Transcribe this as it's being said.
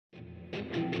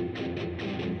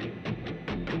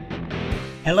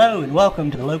Hello and welcome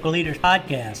to the Local Leaders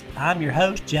Podcast. I'm your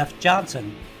host, Jeff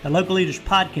Johnson. The Local Leaders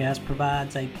Podcast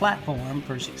provides a platform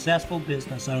for successful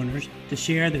business owners to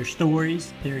share their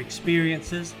stories, their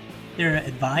experiences, their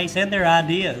advice, and their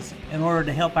ideas in order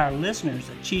to help our listeners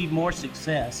achieve more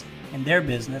success in their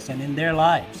business and in their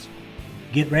lives.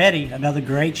 Get ready, another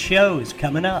great show is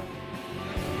coming up.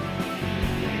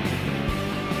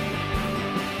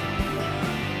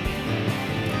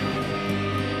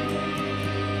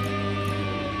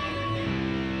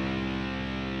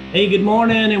 Hey, good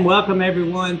morning and welcome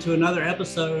everyone to another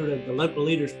episode of the Local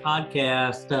Leaders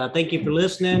Podcast. Thank you for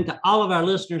listening to all of our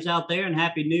listeners out there and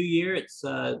Happy New Year. It's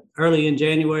early in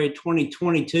January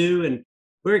 2022 and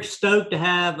we're stoked to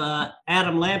have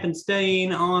Adam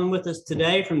Lampinstein on with us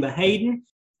today from the Hayden.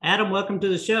 Adam, welcome to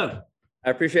the show. I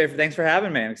appreciate it. Thanks for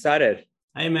having me. I'm excited.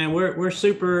 Hey man, we're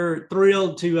super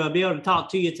thrilled to be able to talk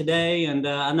to you today. And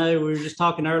I know we were just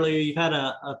talking earlier, you've had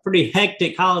a pretty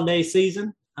hectic holiday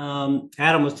season.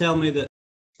 Adam was telling me that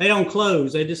they don't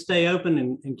close, they just stay open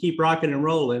and keep rocking and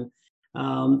rolling.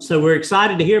 So we're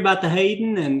excited to hear about the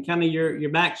Hayden and kind of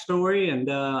your backstory. And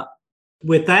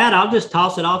with that, I'll just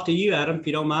toss it off to you, Adam, if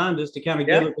you don't mind, just to kind of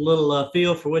give us a little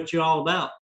feel for what you're all about.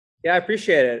 Yeah, I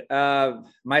appreciate it.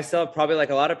 Myself, probably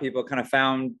like a lot of people, kind of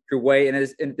found your way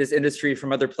in this industry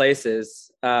from other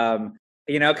places.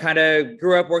 Kind of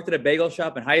grew up, worked at a bagel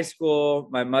shop in high school.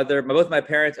 Both my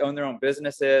parents owned their own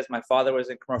businesses. My father was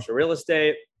in commercial real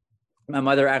estate. My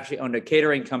mother actually owned a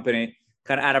catering company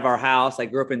kind of out of our house. I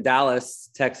grew up in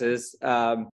Dallas, Texas,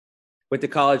 went to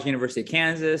college, University of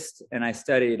Kansas, and I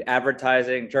studied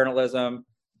advertising, journalism,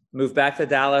 moved back to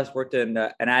Dallas, worked in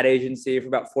an ad agency for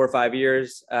about 4 or 5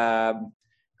 years,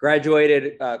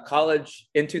 graduated college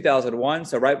in 2001.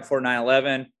 So right before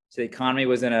 9/11, so the economy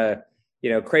was in a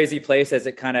crazy place as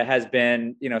it kind of has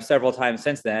been, several times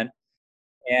since then.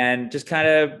 And just kind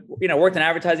of, worked in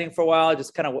advertising for a while,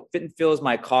 just kind of fit and feel as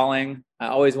my calling. I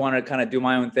always wanted to kind of do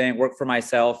my own thing, work for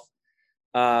myself.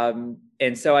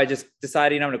 And so I just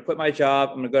decided, I'm going to quit my job.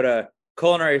 I'm going to go to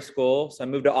culinary school. So I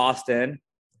moved to Austin,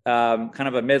 kind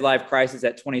of a midlife crisis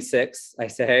at 26, I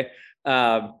say.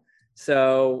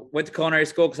 So went to culinary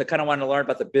school because I kind of wanted to learn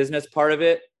about the business part of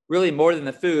it, really more than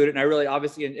the food. And I really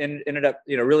obviously ended up,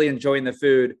 really enjoying the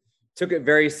food, took it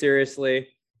very seriously,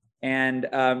 and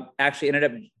actually ended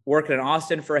up working in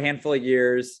Austin for a handful of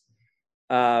years,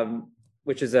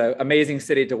 which is an amazing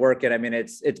city to work in. I mean,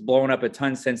 it's blown up a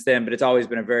ton since then, but it's always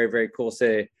been a very, very cool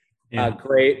city. Yeah.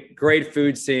 Great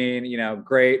food scene,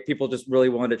 great people just really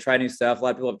willing to try new stuff. A lot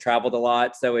of people have traveled a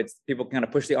lot. So it's people kind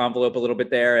of push the envelope a little bit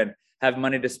there and have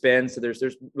money to spend. So there's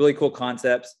really cool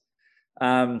concepts.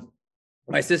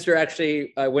 My sister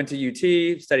actually went to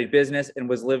UT, studied business, and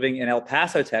was living in El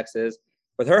Paso, Texas,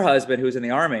 with her husband, who was in the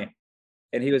Army,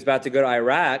 and he was about to go to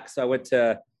Iraq. So I went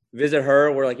to visit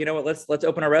her. We're like, you know what? Let's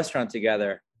open a restaurant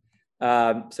together.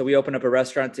 So we opened up a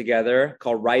restaurant together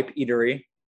called Ripe Eatery.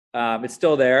 It's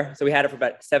still there. So we had it for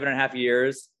about 7.5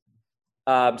 years.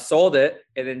 Sold it,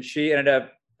 and then she ended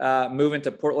up moving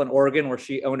to Portland, Oregon, where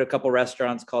she owned a couple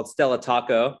restaurants called Stella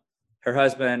Taco. Her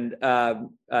husband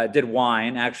did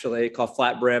wine, actually, called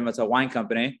Flat Brim. It's a wine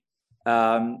company.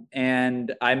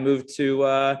 And I moved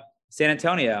to San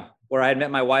Antonio, where I had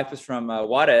met my wife, was from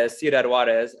Ciudad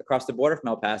Juarez, across the border from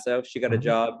El Paso. She got a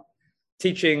job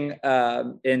teaching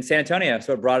in San Antonio.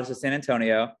 So it brought us to San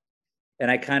Antonio.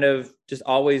 And I kind of just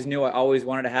always knew I always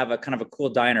wanted to have a kind of a cool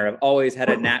diner. I've always had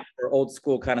a knack for old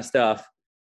school kind of stuff.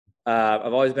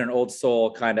 I've always been an old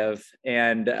soul kind of,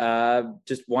 and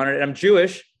just wanted, and I'm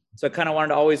Jewish. So I kind of wanted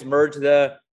to always merge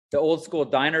the old school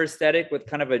diner aesthetic with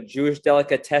kind of a Jewish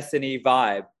delicatessen-y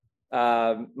vibe.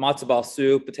 Matzo ball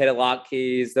soup, potato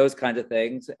latkes, those kinds of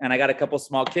things. And I got a couple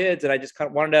small kids, and I just kind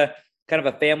of wanted a kind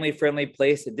of a family-friendly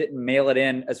place that didn't mail it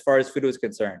in as far as food was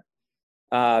concerned.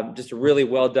 Just a really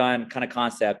well done kind of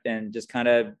concept, and just kind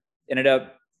of ended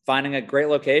up finding a great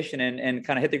location and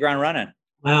kind of hit the ground running.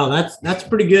 Wow, that's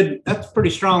pretty good. That's a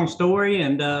pretty strong story,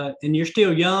 and you're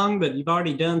still young, but you've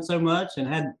already done so much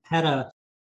and had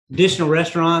additional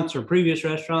restaurants or previous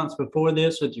restaurants before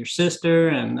this with your sister,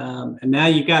 and now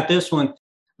you've got this one.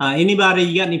 You got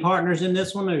any partners in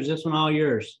this one, or is this one all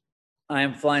yours? I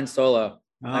am flying solo.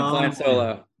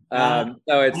 So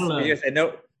it's, you say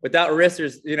no, without risk,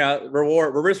 there's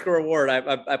reward, risk or reward.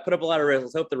 I put up a lot of risk.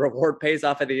 Let's hope the reward pays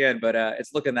off at the end, but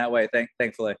it's looking that way.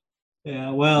 Thankfully.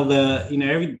 Yeah, well,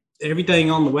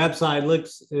 everything on the website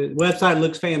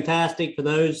looks fantastic for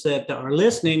those that are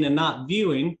listening and not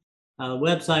viewing.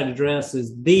 Website address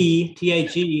is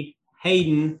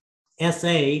HaydenSA.com,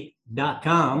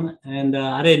 and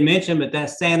I didn't mention, but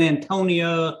that's San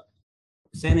Antonio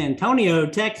San Antonio,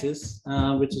 Texas,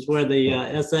 which is where the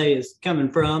essay is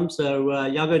coming from. So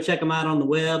y'all go check them out on the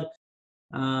web.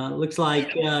 Looks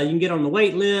like you can get on the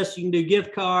wait list. You can do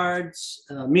gift cards.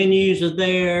 Menus are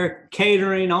there.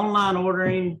 Catering, online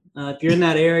ordering. If you're in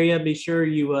that area, be sure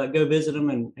you go visit them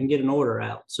and get an order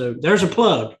out. So there's a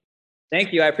plug.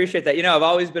 Thank you. I appreciate that. I've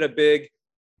always been a big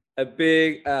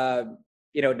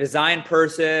design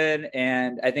person.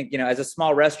 And I think, as a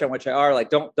small restaurant, which I are, like,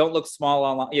 don't look small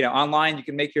online. Online you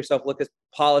can make yourself look as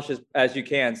polished as you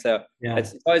can. So yeah,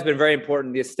 it's always been very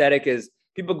important. The aesthetic is,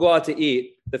 people go out to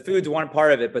eat. The food's one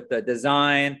part of it, but the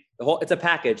design, it's a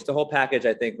package, the whole package,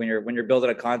 I think, when you're building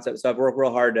a concept. So I've worked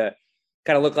real hard to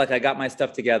kind of look like I got my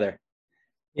stuff together.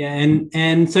 Yeah.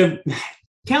 And so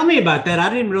tell me about that. I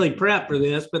didn't really prep for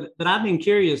this, but I've been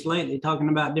curious lately, talking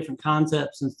about different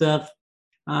concepts and stuff.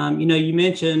 You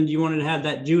mentioned you wanted to have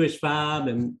that Jewish vibe,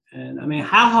 and I mean,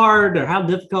 how hard or how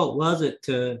difficult was it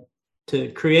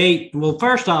to create? Well,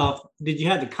 first off, did you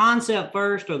have the concept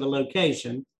first or the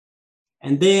location?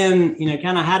 And then,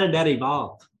 kind of how did that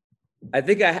evolve? I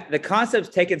think the concept's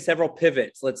taken several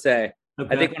pivots, let's say.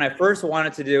 Okay. I think when I first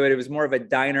wanted to do it, it was more of a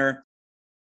diner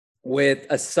with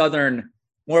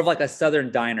more of like a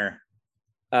Southern diner.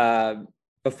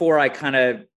 Before I kind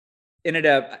of ended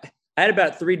up, I had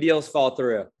about 3 deals fall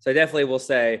through. So I definitely will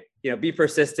say, be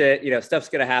persistent, stuff's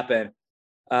going to happen.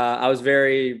 I was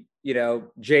very,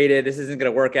 jaded. This isn't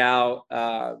going to work out.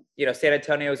 San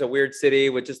Antonio is a weird city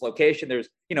with just location. There's,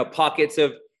 pockets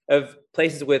of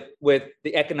places with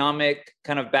the economic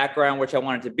kind of background, which I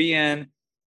wanted to be in,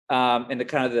 and the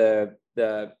kind of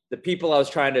the people I was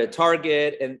trying to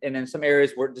target. And in some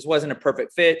areas where it just wasn't a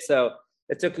perfect fit. So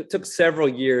it took several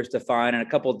years to find, and a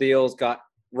couple of deals got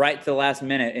right to the last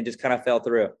minute and just kind of fell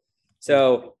through.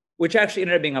 So, which actually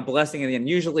ended up being a blessing in the end.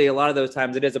 Usually a lot of those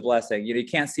times it is a blessing. You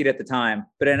can't see it at the time,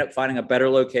 but ended up finding a better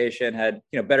location, had,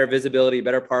 better visibility,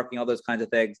 better parking, all those kinds of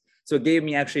things. So it gave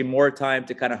me actually more time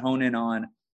to kind of hone in on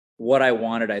what I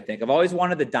wanted, I think. I've always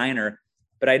wanted the diner,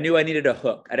 but I knew I needed a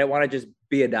hook. I didn't want to just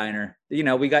be a diner.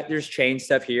 There's chain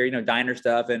stuff here, diner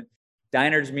stuff, and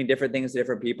diners mean different things to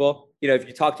different people. If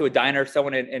you talk to a diner,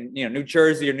 someone in New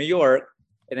Jersey or New York,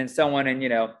 and then someone in,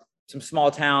 some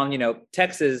small town,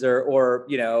 Texas or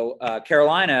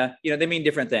Carolina, they mean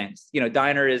different things.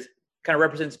 Diner is kind of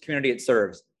represents the community it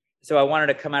serves. So I wanted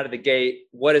to come out of the gate.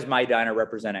 What is my diner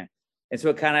representing? And so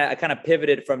I kind of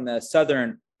pivoted from the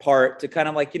Southern part to kind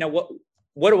of like,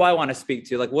 what do I want to speak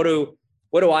to? Like, what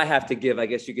do I have to give, I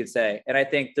guess you could say. And I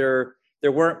think there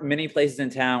weren't many places in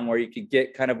town where you could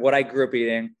get kind of what I grew up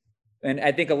eating. And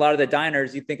I think a lot of the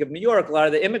diners, you think of New York, a lot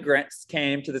of the immigrants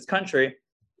came to this country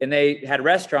and they had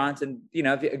restaurants, and,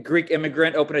 if a Greek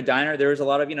immigrant opened a diner, there was a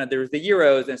lot of, there was the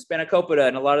gyros and spanakopita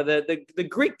and a lot of the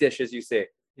Greek dishes you see.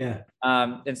 Yeah.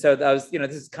 And so that was,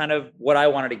 this is kind of what I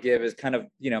wanted to give, is kind of,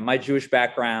 my Jewish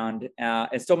background,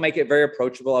 and still make it very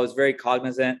approachable. I was very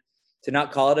cognizant to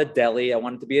not call it a deli. I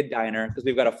wanted it to be a diner, because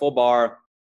we've got a full bar.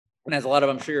 And as a lot of,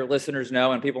 I'm sure your listeners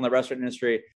know, and people in the restaurant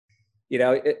industry,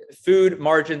 food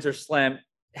margins are slim.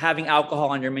 Having alcohol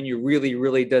on your menu really,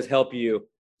 really does help you,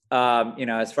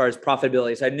 as far as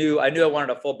profitability. So I knew I wanted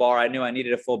a full bar. I knew I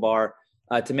needed a full bar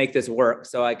to make this work.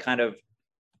 So I kind of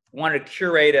wanted to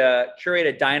curate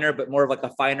a diner, but more of like a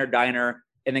finer diner,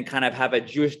 and then kind of have a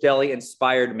Jewish deli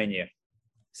inspired menu.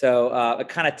 So I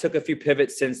kind of took a few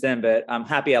pivots since then, but I'm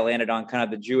happy I landed on kind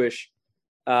of the Jewish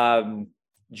vibe,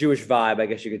 I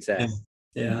guess you could say.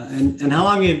 Yeah. And how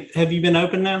long have you been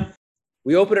open now?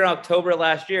 We opened in October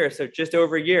last year, so just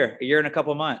over a year and a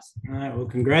couple of months. All right. Well,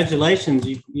 congratulations.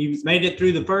 You made it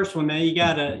through the first one. Now you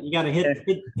gotta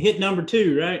hit number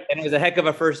 2, right? And it was a heck of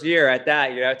a first year at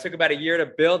that. It took about a year to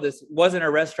build. This wasn't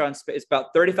a restaurant space. It's about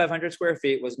 3,500 square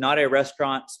feet. Was not a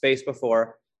restaurant space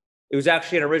before. It was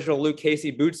actually an original Luke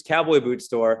Casey cowboy boot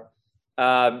store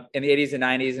in the 80s and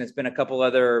 90s, and it's been a couple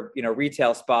other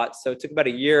retail spots. So it took about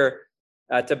a year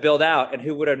to build out, and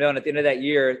who would have known at the end of that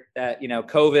year that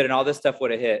COVID and all this stuff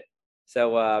would have hit.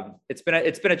 So it's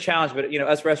been a challenge, but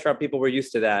us restaurant people, we're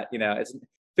used to that.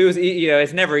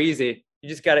 It's never easy. You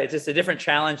just got it's just a different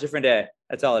challenge, different day.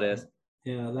 That's all it is.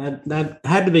 Yeah, that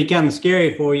had to be kind of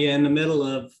scary for you in the middle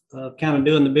of kind of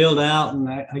doing the build out, and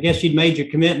I guess you'd made your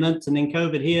commitments, and then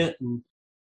COVID hit, and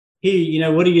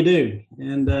what do you do?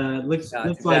 And looks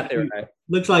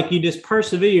like you just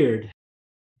persevered.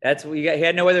 That's what you got. He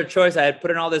had no other choice. I had put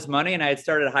in all this money, and I had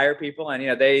started to hire people,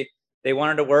 and they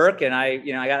wanted to work, and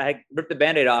I ripped the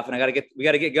Band-Aid off, and we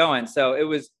got to get going. So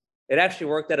it actually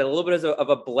worked out a little bit of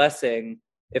a blessing,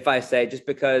 if I say, just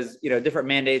because different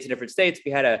mandates in different states.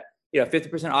 We had a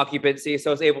 50% occupancy,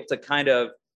 so I was able to kind of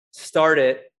start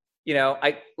it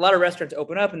a lot of restaurants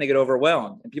open up and they get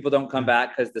overwhelmed and people don't come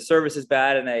back because the service is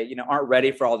bad and they, aren't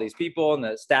ready for all these people and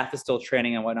the staff is still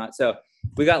training and whatnot. So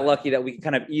we got lucky that we can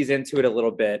kind of ease into it a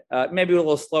little bit, maybe a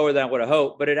little slower than I would have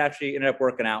hoped, but it actually ended up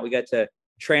working out. We got to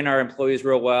train our employees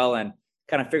real well and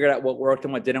kind of figured out what worked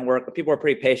and what didn't work. But people are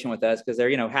pretty patient with us because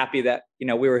they're, happy that, we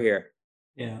were here.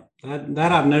 Yeah,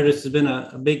 that I've noticed has been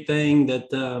a big thing,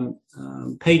 that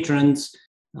patrons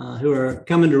who are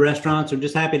coming to restaurants are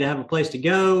just happy to have a place to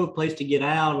go, a place to get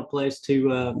out, a place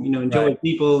to enjoy Right.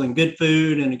 people and good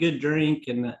food and a good drink,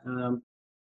 and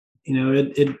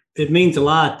it means a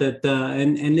lot that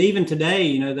and even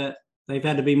today, that they've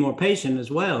had to be more patient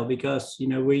as well, because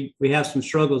we have some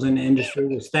struggles in the industry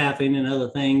with staffing and other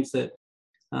things that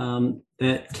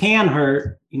that can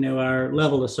hurt our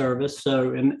level of service.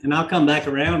 So and I'll come back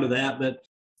around to that, but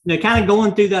kind of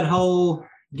going through that whole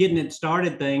getting it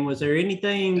started thing, was there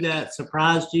anything that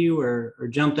surprised you or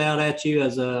jumped out at you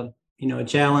as a a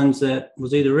challenge that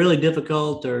was either really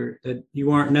difficult or that you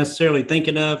weren't necessarily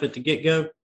thinking of at the get-go?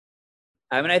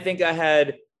 I mean, I think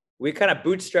we kind of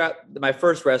bootstrapped my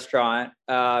first restaurant.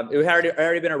 It had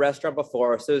already been a restaurant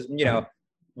before. So it was,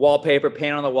 wallpaper,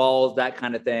 paint on the walls, that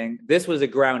kind of thing. This was a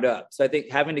ground up. So I think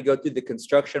having to go through the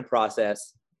construction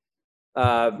process,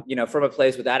 from a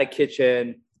place without a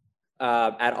kitchen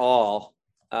at all,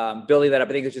 building that up,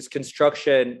 I think it's just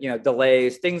construction,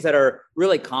 delays, things that are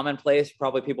really commonplace,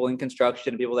 probably people in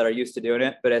construction, people that are used to doing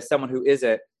it. But as someone who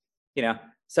isn't,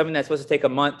 something that's supposed to take a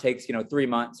month takes, 3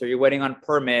 months, or you're waiting on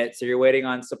permits, or you're waiting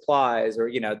on supplies,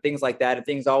 or, things like that. And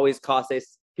things always cost,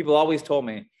 people always told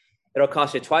me it'll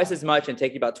cost you twice as much and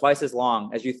take you about twice as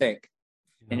long as you think.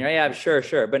 And you're, yeah,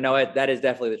 sure. But no, that is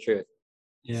definitely the truth.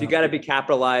 Yeah. So you got to be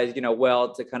capitalized,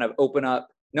 well, to kind of open up.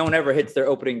 No one ever hits their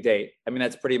opening date. I mean,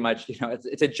 that's pretty much,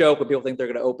 it's a joke when people think they're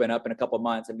going to open up in a couple of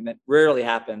months. I mean, that rarely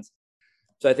happens.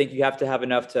 So I think you have to have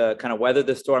enough to kind of weather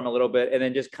the storm a little bit, and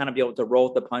then just kind of be able to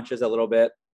roll with the punches a little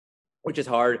bit, which is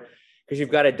hard because you've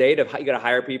got a date of, you got to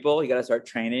hire people, you got to start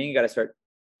training, you got to start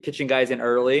pitching guys in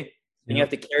early, and you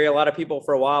have to carry a lot of people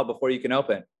for a while before you can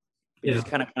open. You just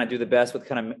kind of do the best with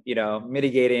kind of,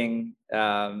 mitigating,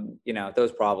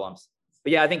 those problems.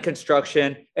 But yeah, I think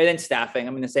construction and then staffing.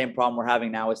 I mean, the same problem we're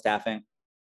having now with staffing.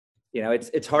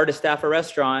 It's hard to staff a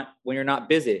restaurant when you're not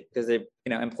busy because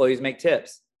employees make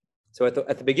tips. So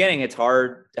at the beginning, it's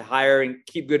hard to hire and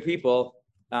keep good people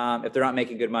if they're not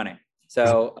making good money.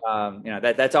 So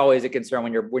that's always a concern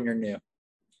when you're new.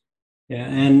 Yeah,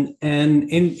 and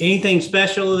anything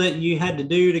special that you had to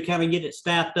do to kind of get it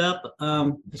staffed up,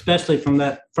 especially from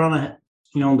that front of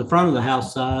on the front of the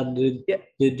house side?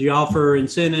 Did you offer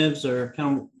incentives or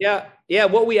kind of? Yeah.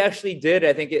 What we actually did,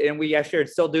 I think, and we actually are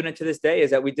still doing it to this day,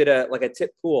 is that we did a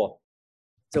tip pool.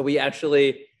 So we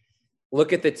actually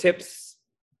look at the tips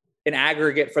in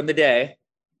aggregate from the day,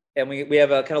 and we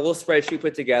have a kind of little spreadsheet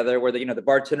put together where the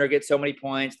bartender gets so many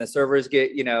points, and the servers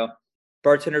get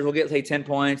bartenders will get, say, 10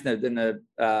 points, and then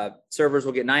the servers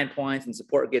will get 9 points, and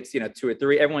support gets 2 or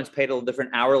 3. Everyone's paid a little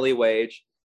different hourly wage,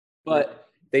 but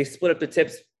they split up the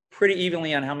tips pretty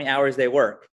evenly on how many hours they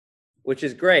work, which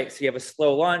is great. So you have a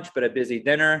slow lunch, but a busy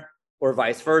dinner, or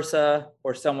vice versa,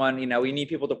 or someone, we need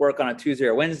people to work on a Tuesday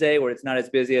or Wednesday where it's not as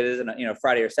busy as it is on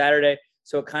Friday or Saturday.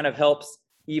 So it kind of helps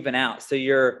even out. So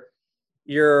your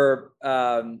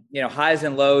highs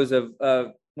and lows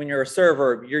of when you're a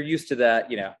server, you're used to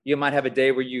that. You might have a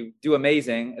day where you do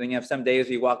amazing, and then you have some days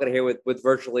where you walk out of here with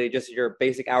virtually just your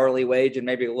basic hourly wage and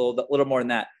maybe a little more than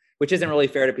that, which isn't really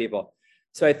fair to people.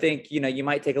 So I think, you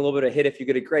might take a little bit of hit if you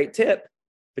get a great tip,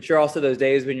 but you're also those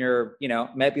days when you're,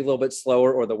 might be a little bit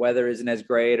slower, or the weather isn't as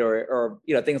great, or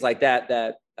things like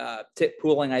that, tip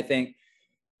pooling. I think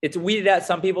it's weeded out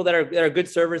some people that are good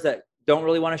servers that don't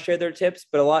really want to share their tips,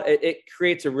 but it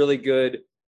creates a really good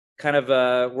kind of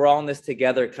we're all in this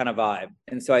together kind of vibe.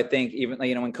 And so I think even,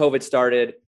 when COVID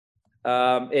started,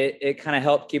 it kind of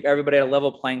helped keep everybody at a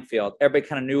level playing field. Everybody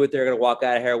kind of knew what they're going to walk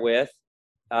out of here with.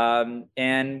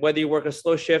 And whether you work a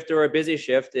slow shift or a busy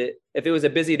shift, if it was a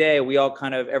busy day,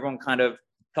 everyone kind of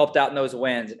helped out in those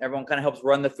wins, and everyone kind of helps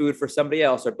run the food for somebody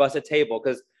else or bus a table,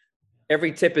 because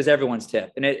every tip is everyone's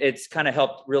tip. And it's kind of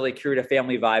helped really create a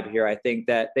family vibe here. I think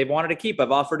that they've wanted to keep.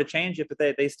 I've offered to change it, but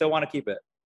they still want to keep it.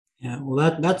 Yeah,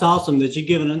 well, that's awesome that you're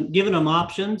giving them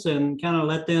options and kind of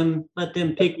let them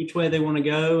pick which way they want to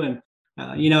go. And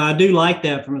I do like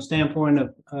that from a standpoint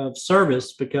of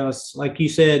service, because like you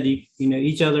said,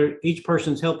 each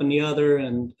person's helping the other,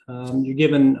 and you're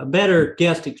giving a better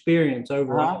guest experience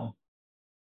overall.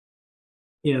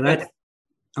 That's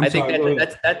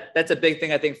a big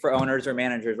thing, I think, for owners or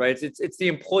managers, right? It's the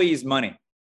employees' money.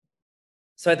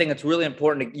 So I think it's really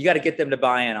important. You got to get them to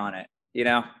buy in on it,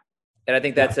 And I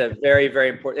think that's a very, very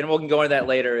important, and we can go into that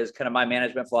later, is kind of my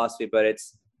management philosophy, but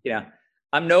it's,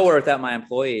 I'm nowhere without my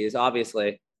employees,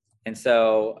 obviously. And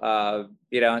so,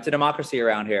 it's a democracy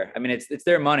around here. I mean, it's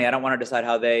their money. I don't want to decide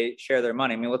how they share their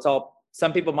money. I mean,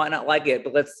 some people might not like it,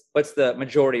 but what's the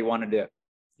majority want to do?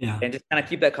 Yeah. And just kind of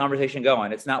keep that conversation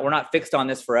going. We're not fixed on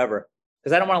this forever,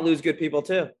 because I don't want to lose good people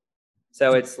too.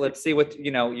 So let's see what,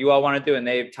 you all want to do. And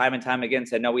they've time and time again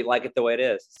said, no, we like it the way it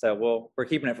is. So we're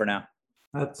keeping it for now.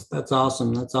 That's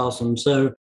awesome. That's awesome.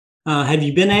 So have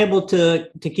you been able to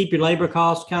keep your labor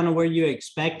costs kind of where you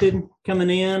expected coming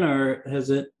in, or has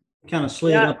it kind of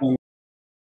slid up on?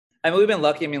 I mean, we've been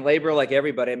lucky. I mean, labor, like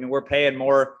everybody, I mean, we're paying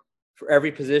more for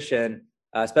every position,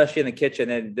 especially in the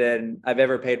kitchen, than I've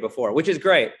ever paid before, which is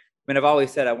great. I mean, I've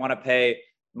always said I want to pay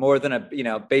more than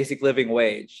a basic living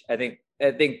wage. I think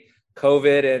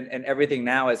COVID and everything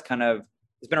now is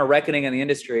it's been a reckoning in the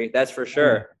industry, that's for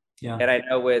sure. Yeah. And I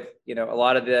know with a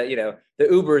lot of the the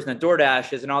Ubers and the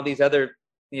DoorDashes and all these other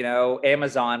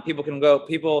Amazon,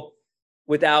 people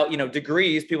without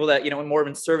degrees, people that more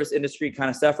in service industry kind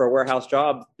of stuff, or warehouse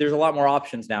jobs, there's a lot more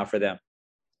options now for them.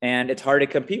 And it's hard to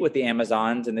compete with the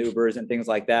Amazons and the Ubers and things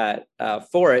like that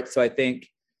for it. So I think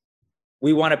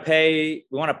we want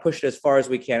to push it as far as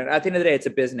we can. And at the end of the day, it's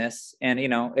a business, and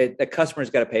the customer's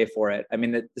got to pay for it. I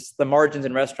mean, the margins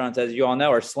in restaurants, as you all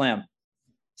know, are slim.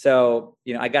 So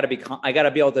I got to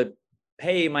be able to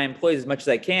pay my employees as much as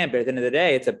I can. But at the end of the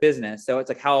day, it's a business. So it's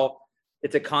like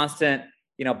it's a constant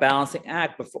balancing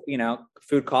act. Before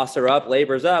food costs are up,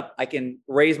 labor's up. I can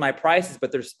raise my prices,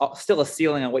 but there's still a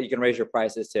ceiling on what you can raise your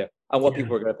prices to, on what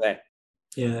people are going to pay.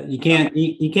 Yeah, you can't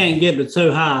get it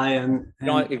so high, and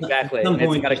exactly. At some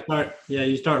point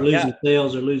you start losing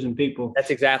sales or losing people.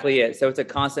 That's exactly it. So it's a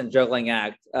constant juggling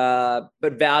act. But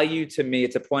value, to me,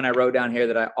 it's a point I wrote down here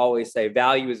that I always say.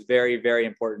 Value is very, very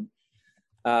important.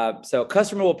 So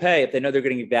customer will pay if they know they're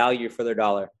getting value for their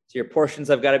dollar. So your portions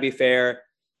have got to be fair.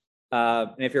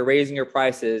 And if you're raising your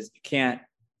prices, you can't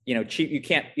you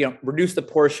can't reduce the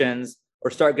portions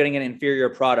or start getting an inferior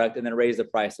product and then raise the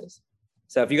prices.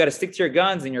 So if you got to stick to your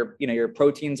guns and your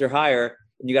proteins are higher,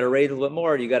 and you got to raise a little bit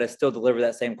more, you got to still deliver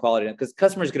that same quality, because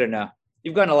customers going to know.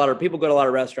 People go to a lot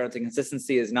of restaurants, and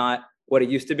consistency is not what it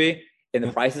used to be, and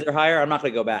the prices are higher. I'm not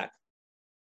going to go back.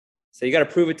 So you got to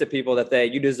prove it to people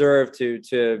that you deserve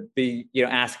to be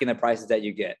asking the prices that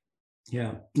you get.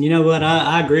 Yeah, you know what,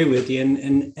 I agree with you,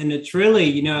 and it's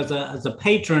really as a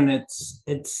patron,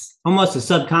 it's almost a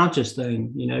subconscious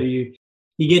thing. You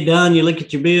get done, you look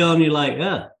at your bill, and you're like,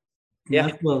 yeah,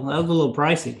 that was a little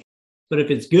pricey. But if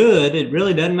it's good, it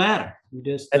really doesn't matter. You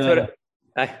just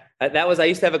I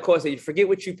used to have a quote that you forget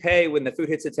what you pay when the food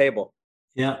hits the table.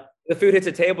 Yeah. The food hits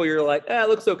the table, you're like, it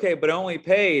looks okay, but I only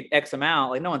paid X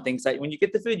amount. Like, no one thinks that. When you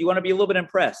get the food, you want to be a little bit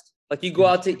impressed. Like, you go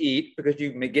out to eat because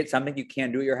you may get something you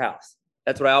can't do at your house.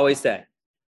 That's what I always say.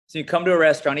 So you come to a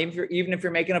restaurant, even if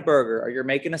you're making a burger or you're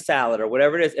making a salad or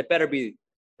whatever it is, that better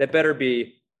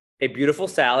be a beautiful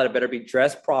salad. It better be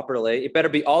dressed properly. It better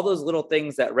be all those little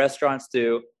things that restaurants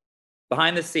do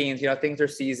behind the scenes. Things are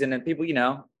seasoned, and people,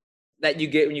 that you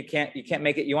get when you can't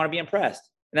make it. You want to be impressed,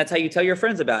 and that's how you tell your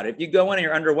friends about it. If you go in and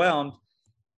you're underwhelmed,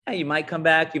 you might come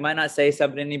back. You might not say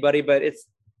something to anybody, but it's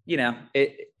you got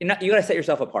to set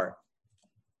yourself apart.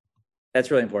 That's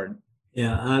really important.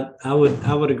 Yeah, I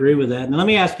would agree with that. Now let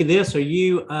me ask you this: Are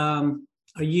you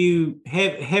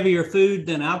heavier food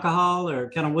than alcohol, or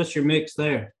kind of what's your mix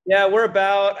there? Yeah, we're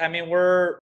about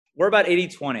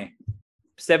 80-20,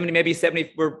 70, maybe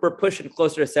 70. We're pushing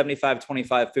closer to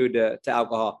 75-25 food to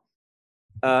alcohol.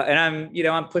 And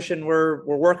I'm pushing, we're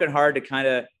working hard to kind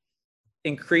of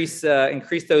increase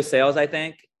those sales. I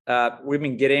think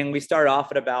we started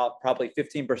off at about probably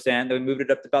 15%. Then we moved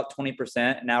it up to about 20%.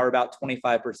 And now we're about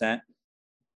 25%.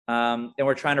 And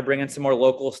we're trying to bring in some more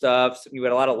local stuff. So we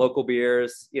had a lot of local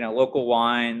beers, local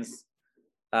wines,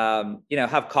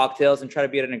 have cocktails, and try to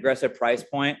be at an aggressive price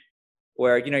point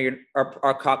where,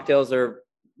 our cocktails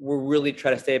we're really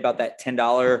trying to stay about that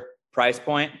 $10 price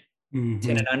point, 10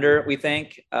 and under, we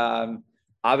think.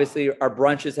 Obviously our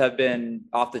brunches have been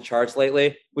off the charts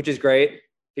lately, which is great.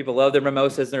 People love their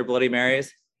mimosas and their Bloody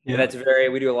Marys. Yeah.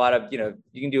 And we do a lot of, you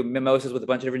can do mimosas with a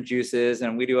bunch of different juices,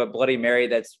 and we do a Bloody Mary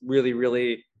that's really,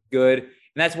 really good. And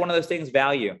that's one of those things,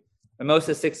 value.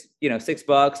 Mimosa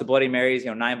 $6, a Bloody Mary is,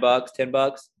 $9,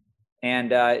 $10.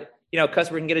 And,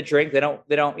 customer can get a drink. They don't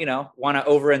want to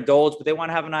overindulge, but they want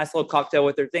to have a nice little cocktail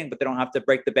with their thing, but they don't have to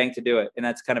break the bank to do it. And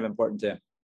that's kind of important too.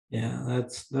 Yeah,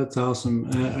 that's awesome.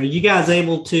 Are you guys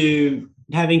able to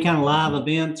have any kind of live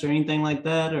events or anything like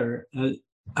that? Or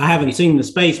I haven't seen the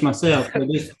space myself, but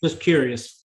just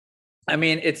curious. I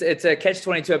mean, it's a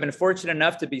catch-22. I've been fortunate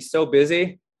enough to be so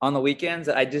busy on the weekends.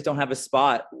 I just don't have a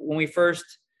spot. When we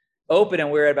first opened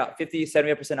and we were at about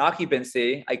 50-70%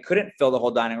 occupancy, I couldn't fill the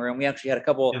whole dining room. We actually had a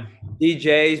couple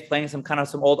DJs playing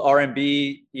some old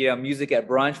R&B, music at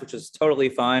brunch, which was totally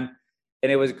fun.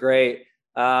 And it was great.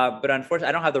 But unfortunately,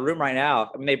 I don't have the room right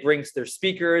now. I mean, they bring their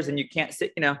speakers and you can't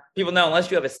sit, people know, unless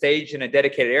you have a stage in a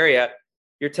dedicated area,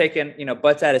 you're taking,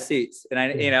 butts out of seats. And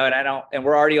and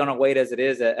we're already on a wait as it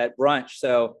is at brunch.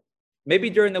 So maybe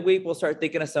during the week, we'll start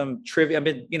thinking of some trivia. I've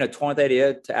been, toying with the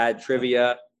idea to add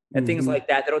trivia and things like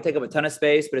that. They don't take up a ton of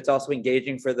space, but it's also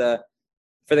engaging for the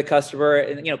customer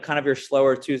and, kind of your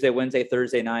slower Tuesday, Wednesday,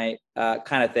 Thursday night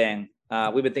kind of thing.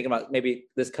 We've been thinking about maybe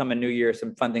this coming new year,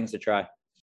 some fun things to try.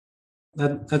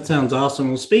 That sounds awesome.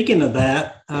 Well, speaking of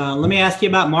that, let me ask you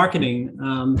about marketing.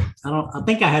 I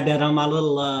think I had that on my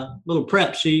little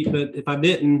prep sheet, but if I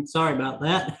didn't, sorry about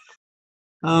that.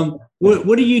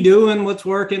 What are you doing? What's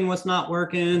working? What's not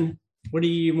working? What do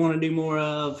you want to do more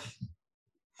of?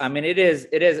 I mean, it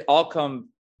is all come.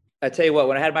 I tell you what,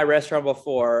 when I had my restaurant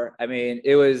before, I mean,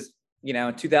 it was,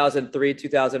 2003,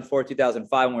 2004,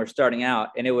 2005 when we were starting out.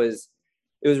 And it was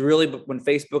really when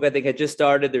Facebook, I think, had just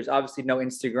started. There's obviously no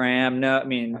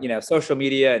Instagram, social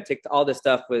media and TikTok, all this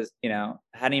stuff was,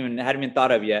 hadn't even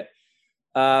thought of yet.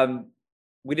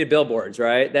 We did billboards,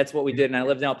 right? That's what we did. And I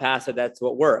lived in El Paso. That's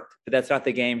what worked, but that's not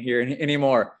the game here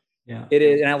anymore. Yeah. It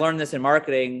is. And I learned this in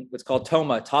marketing, what's called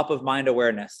TOMA, top of mind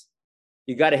awareness.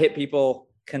 You got to hit people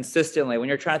consistently. When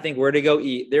you're trying to think where to go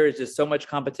eat, there is just so much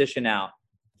competition now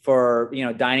for,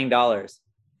 dining dollars.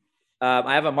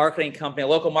 I have a marketing company, a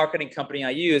local marketing company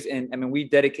I use. And I mean, we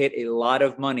dedicate a lot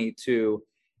of money to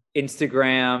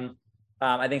Instagram.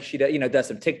 I think she does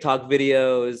some TikTok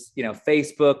videos,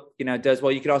 Facebook, does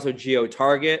well. You can also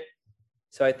geo-target.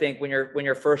 So I think when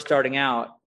you're first starting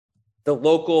out, the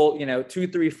local, 2,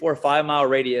 3, 4, 5 mile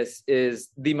radius is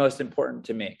the most important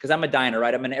to me because I'm a diner,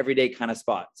 right? I'm an everyday kind of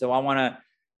spot. So I want to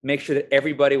make sure that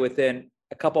everybody within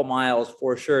a couple miles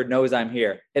for sure knows I'm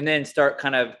here, and then start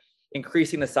kind of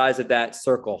increasing the size of that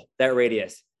circle, that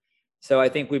radius. So I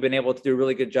think we've been able to do a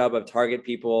really good job of target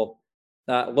people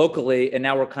locally. And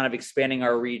now we're kind of expanding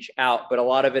our reach out, but a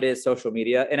lot of it is social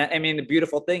media. And I mean, the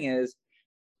beautiful thing is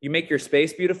you make your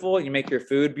space beautiful, you make your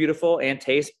food beautiful and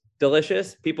taste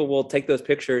delicious. People will take those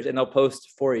pictures and they'll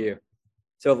post for you.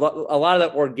 So a lot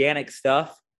of the organic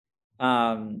stuff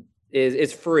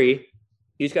is free.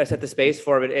 You just got to set the space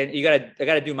for it. And I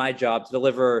got to do my job to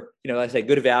deliver, like I say,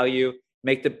 good value,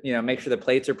 make sure the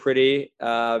plates are pretty,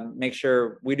 make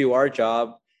sure we do our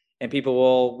job and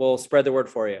people will spread the word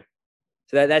for you.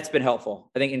 So that's been helpful.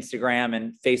 I think Instagram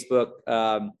and Facebook,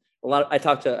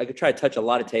 I could try to touch a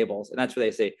lot of tables, and that's what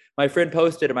they say. My friend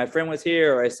posted, or my friend was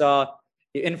here, or I saw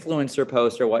the influencer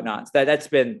post or whatnot. So that's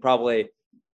been probably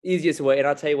easiest way. And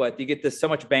I'll tell you what, you get this so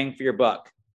much bang for your buck.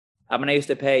 I mean, I used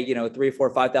to pay, $3,000,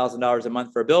 $4,000, $5,000 a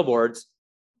month for billboards,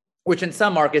 which in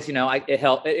some markets, it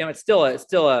helped. It's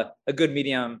still a good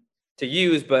medium to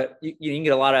use, but you can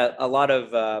get a lot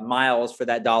of miles for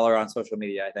that dollar on social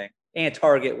media, I think, and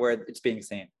target where it's being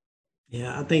seen.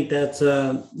 Yeah, I think that's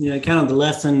kind of the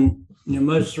lesson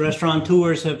most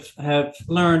restaurateurs have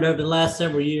learned over the last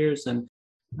several years, and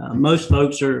most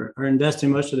folks are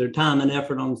investing most of their time and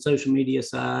effort on the social media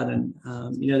side, and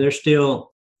there's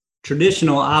still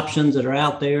traditional options that are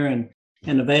out there and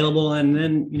available, and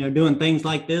then doing things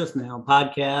like this now,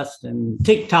 podcasts and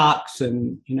TikToks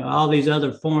and all these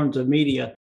other forms of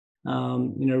media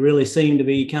really seem to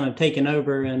be kind of taken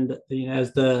over and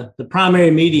as the primary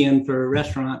medium for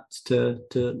restaurants to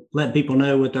let people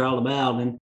know what they're all about.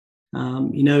 And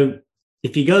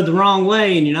if you go the wrong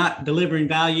way and you're not delivering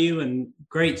value and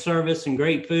great service and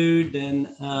great food,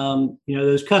 then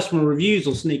those customer reviews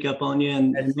will sneak up on you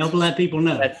and they'll let people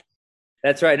know.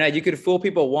 That's right. Now you could fool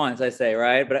people once, I say,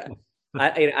 right? But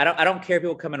I don't care if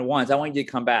people come in once. I want you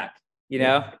to come back.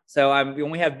 Yeah. So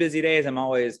when we have busy days,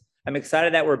 I'm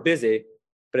excited that we're busy,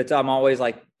 but I'm always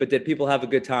like, but did people have a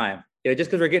good time?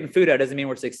 Just because we're getting food out doesn't mean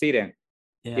we're succeeding.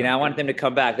 Yeah. I want them to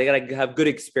come back. They got to have good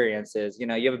experiences. You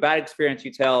have a bad experience,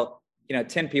 you tell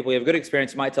 10 people. You have a good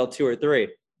experience, you might tell 2 or 3.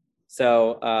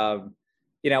 So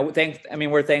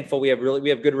we're thankful. We have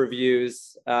good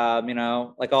reviews.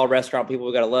 Like all restaurant people,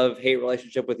 we got a love-hate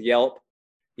relationship with Yelp.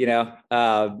 But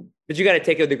you got to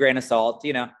take it with a grain of salt.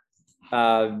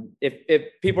 If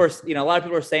people are, a lot of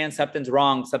people are saying something's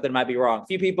wrong, something might be wrong. A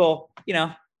few people,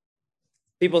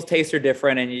 people's tastes are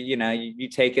different, and you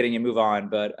take it and you move on.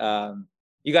 But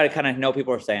you got to kind of know what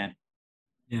people are saying.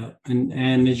 Yeah, and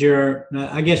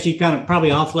I guess you kind of probably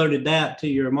offloaded that to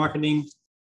your marketing.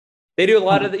 They do a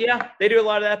lot of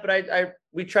that, but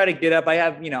we try to get up. I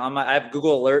have, I have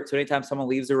Google Alerts. So anytime someone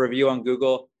leaves a review on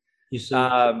Google, You see,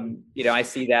 I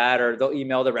see that, or they'll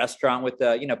email the restaurant with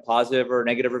a, positive or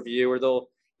negative review, or they'll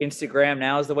Instagram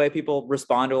now is the way people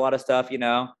respond to a lot of stuff,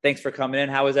 thanks for coming in.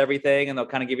 How was everything? And they'll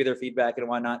kind of give you their feedback and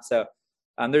whatnot. So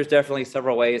there's definitely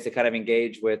several ways to kind of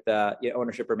engage with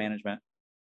ownership or management.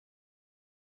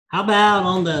 how about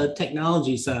on the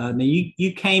technology side? Now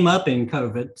you came up in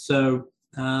COVID, so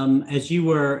as you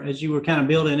were kind of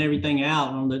building everything out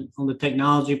on the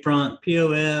technology front,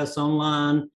 POS,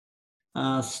 online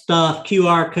stuff,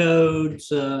 QR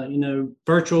codes,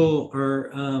 virtual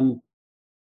or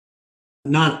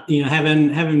not,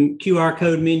 having QR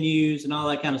code menus and all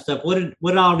that kind of stuff.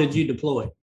 What all did you deploy?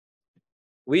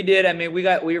 We did. I mean,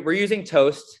 we're using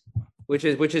Toast, which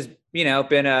is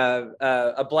been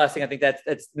a blessing. I think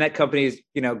that's that company's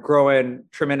growing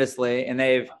tremendously,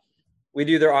 and we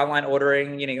do their online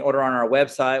ordering. You can order on our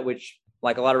website, which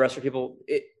like a lot of restaurant people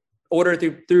order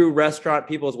through restaurant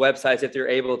people's websites if they're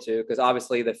able to, because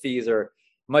obviously the fees are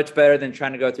much better than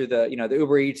trying to go through the the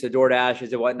Uber Eats, the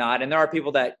DoorDashes, and whatnot. And there are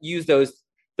people that use those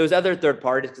other third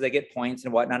parties because they get points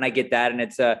and whatnot. And I get that, and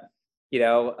it's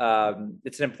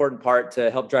it's an important part to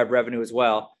help drive revenue as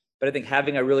well. But I think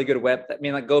having a really good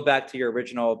go back to your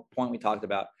original point we talked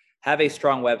about, have a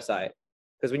strong website.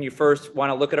 Because when you first want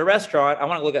to look at a restaurant, I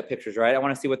want to look at pictures, right? I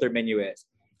want to see what their menu is.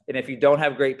 And if you don't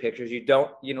have great pictures, it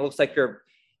looks like your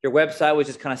website was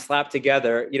just kind of slapped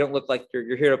together. You don't look like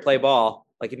you're here to play ball.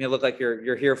 Like, you look like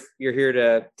you're here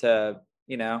to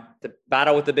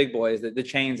battle with the big boys, the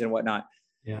chains and whatnot.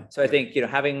 Yeah. So I think,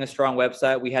 having a strong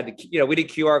website, we did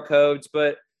QR codes,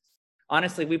 but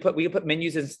honestly, we put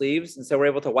menus in sleeves. And so we're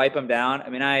able to wipe them down. I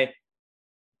mean,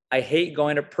 I hate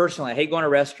going to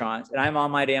restaurants, and I'm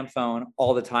on my damn phone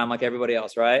all the time, like everybody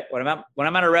else, right? When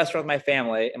I'm at a restaurant with my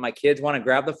family and my kids want to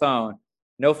grab the phone,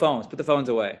 no phones, put the phones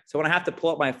away. So when I have to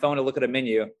pull up my phone to look at a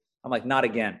menu, I'm like, not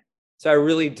again. So I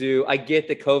really do. I get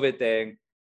the COVID thing,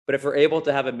 but if we're able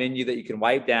to have a menu that you can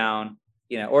wipe down,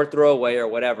 or throw away or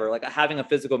whatever, like having a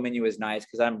physical menu is nice,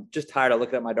 because I'm just tired of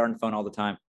looking at my darn phone all the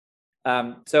time.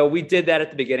 So we did that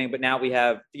at the beginning, but now we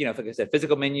have, like I said,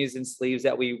 physical menus and sleeves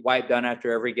that we wipe down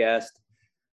after every guest.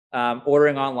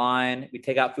 Ordering online, we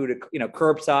take out food,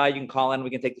 curbside. You can call in, we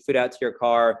can take the food out to your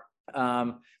car.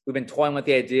 We've been toying with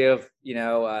the idea of,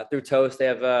 through Toast, they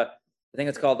have I think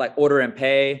it's called like order and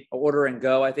pay, or order and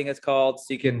go, I think it's called.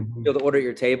 So you can be able to order at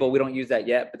your table. We don't use that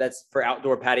yet, but that's for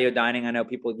outdoor patio dining. I know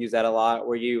people use that a lot,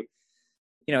 where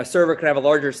a server can have a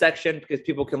larger section because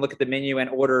people can look at the menu and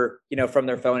order, from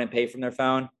their phone and pay from their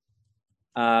phone.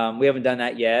 We haven't done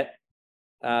that yet.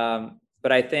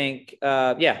 But I think,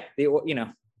 ordering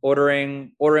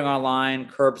online,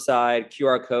 curbside,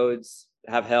 QR codes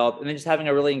have helped. And then just having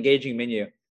a really engaging menu.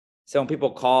 So when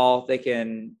people call, they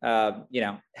can,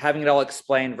 having it all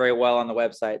explained very well on the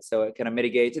website. So it kind of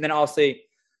mitigates. And then also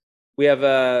we have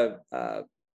a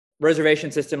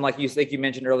reservation system, like you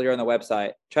mentioned earlier on the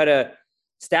website.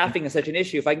 Staffing is such an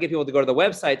issue. If I can get people to go to the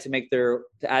website to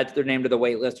add their name to the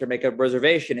wait list or make a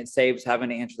reservation, it saves having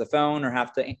to answer the phone or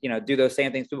have to, do those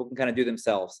same things people can kind of do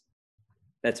themselves.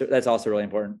 That's also really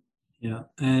important. Yeah.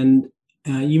 And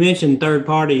you mentioned third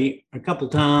party a couple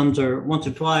of times, or once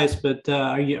or twice, but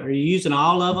are you using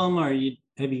all of them, or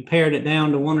have you pared it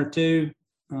down to one or two?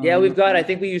 Yeah, I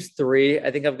think we use 3. I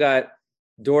think I've got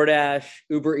DoorDash,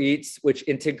 Uber Eats, which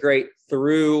integrate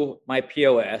through my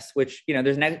POS, which,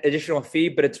 there's an additional fee,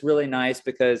 but it's really nice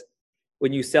because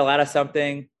when you sell out of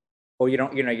something, or you're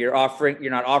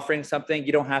not offering something,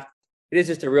 you don't have, it is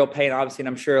just a real pain, obviously. And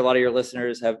I'm sure a lot of your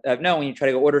listeners have known when you try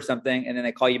to go order something and then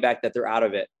they call you back that they're out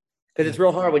of it. Because it's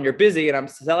real hard when you're busy and I'm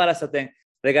sell out of something.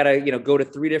 They got to, go to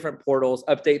 3 different portals,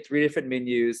 update 3 different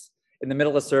menus in the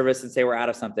middle of service and say we're out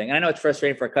of something. And I know it's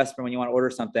frustrating for a customer when you want to order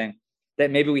something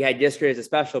that maybe we had yesterday as a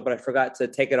special, but I forgot to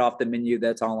take it off the menu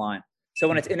that's online. So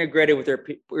when it's integrated with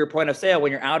your point of sale,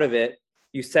 when you're out of it,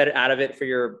 you set it out of it for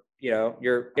your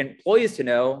employees to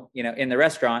know, in the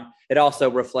restaurant. It also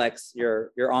reflects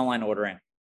your online ordering.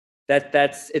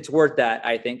 It's worth that,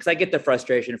 I think, because I get the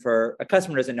frustration for a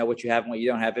customer doesn't know what you have and what you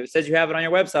don't have. If it says you have it on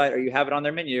your website or you have it on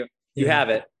their menu, you have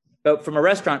it. But from a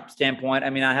restaurant standpoint, I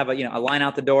mean, I have a line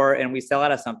out the door and we sell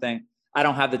out of something. I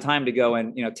don't have the time to go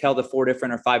and tell the 4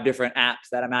 different or 5 different apps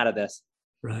that I'm out of this.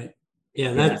 Right.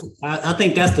 Yeah, I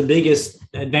think that's the biggest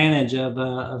advantage of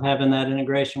having that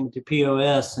integration with your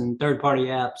POS and third-party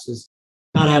apps, is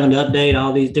not having to update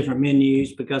all these different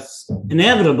menus, because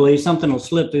inevitably something will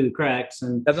slip through the cracks.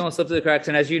 And something will slip through the cracks.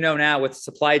 And as you know now, with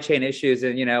supply chain issues,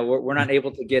 and we're not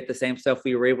able to get the same stuff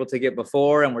we were able to get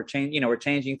before, and we're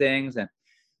changing things and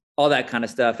all that kind of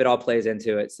stuff. It all plays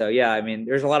into it. So yeah, I mean,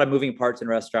 there's a lot of moving parts in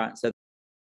restaurants. So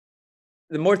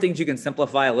the more things you can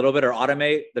simplify a little bit or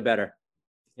automate, the better.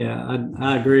 Yeah,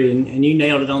 I agree, and you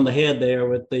nailed it on the head there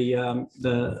with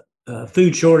the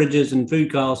food shortages and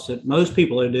food costs that most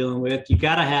people are dealing with. You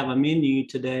got to have a menu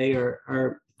today,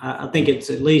 or I think it's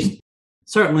at least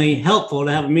certainly helpful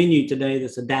to have a menu today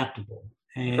that's adaptable,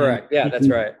 and Correct. Yeah, you that's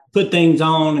can right. put things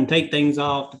on and take things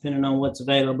off depending on what's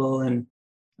available, and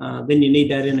then you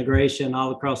need that integration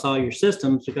all across all your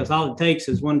systems, because all it takes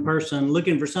is one person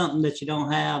looking for something that you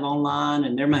don't have online,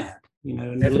 and they're mad,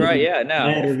 and they're That's right. leaving Yeah, a no.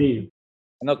 bad review.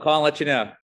 And they'll call and let you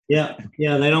know. Yeah,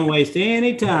 yeah, they don't waste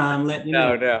any time letting you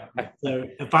No, know. no. So,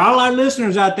 for all our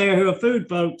listeners out there who are food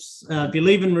folks, if you're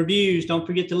leaving reviews, don't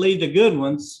forget to leave the good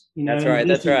ones. That's In right.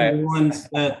 That's addition to right. the ones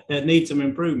that need some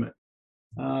improvement.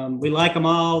 We like them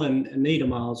all and need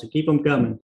them all, so keep them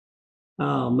coming.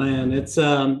 Oh man, it's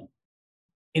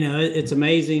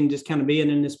amazing just kind of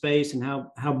being in this space and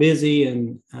how busy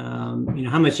and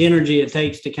how much energy it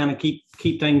takes to kind of keep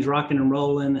things rocking and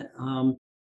rolling.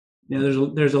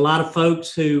 There's a lot of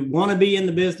folks who want to be in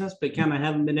the business but kind of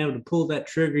haven't been able to pull that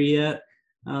trigger yet.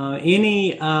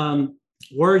 Any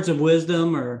words of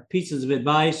wisdom or pieces of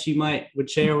advice you would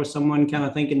share with someone kind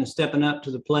of thinking of stepping up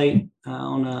to the plate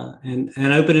and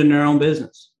opening their own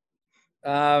business?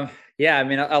 Yeah, I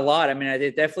mean, a lot. I mean, I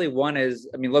think definitely one is,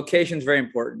 I mean, location is very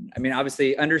important. I mean,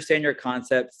 obviously understand your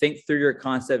concept, think through your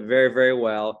concept very, very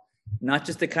well, not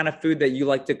just the kind of food that you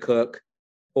like to cook,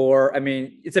 or, I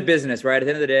mean, it's a business, right? At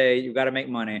the end of the day, you've got to make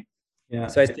money. Yeah.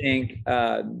 So I think,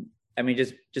 I mean,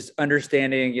 just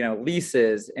understanding,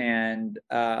 leases and,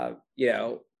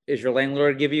 is your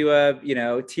landlord give you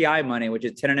a, TI money, which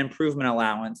is tenant improvement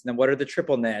allowance? And then what are the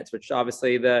triple nets, which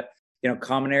obviously the,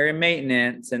 common area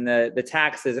maintenance and the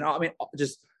taxes and all, I mean,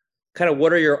 just kind of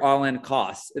what are your all-in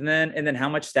costs? And then how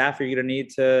much staff are you going to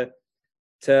need to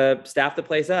staff the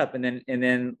place up? And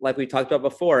then like we talked about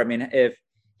before, I mean, if,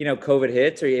 COVID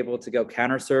hits, are you able to go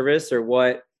counter service or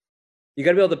what? You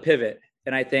got to be able to pivot.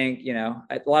 And I think, a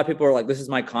lot of people are like, this is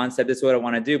my concept. This is what I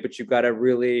want to do. But you've got to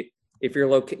really, if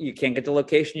you can't get the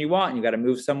location you want, and you got to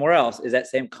move somewhere else. Is that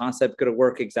same concept going to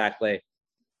work exactly?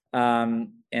 And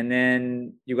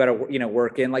then you got to,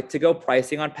 work in like to-go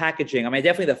pricing on packaging. I mean,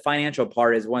 definitely the financial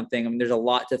part is one thing. I mean, there's a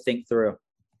lot to think through,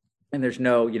 and there's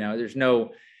no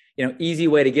easy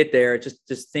way to get there.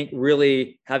 Just think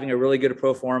really having a really good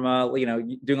pro forma,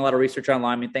 doing a lot of research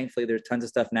online. I mean, thankfully there's tons of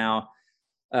stuff now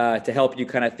to help you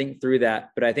kind of think through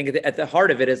that. But I think at the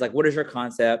heart of it is like, what is your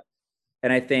concept?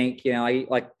 And I think, I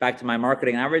like back to my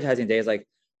marketing and advertising days, like,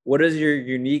 what is your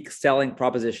unique selling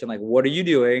proposition? Like, what are you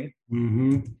doing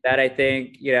that I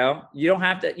think, you don't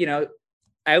have to,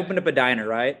 I opened up a diner,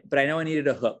 right? But I know I needed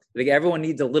a hook. Like everyone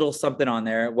needs a little something on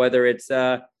there, whether it's,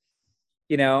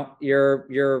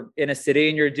 you're in a city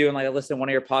and you're doing like, I listened to one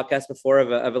of your podcasts before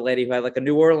of a lady who had like a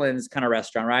New Orleans kind of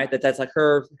restaurant, right? That's like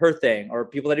her thing, or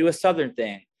people that do a Southern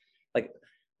thing. Like,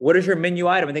 what is your menu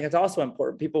item? I think it's also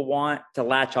important. People want to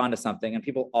latch onto something, and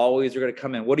people always are going to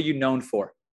come in. What are you known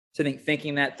for? So I think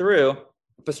thinking that through,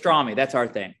 pastrami, that's our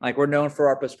thing. Like we're known for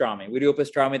our pastrami. We do a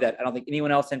pastrami that I don't think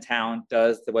anyone else in town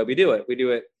does the way we do it. We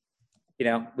do it,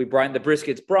 we brine the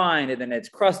brisket's brined and then it's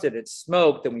crusted, it's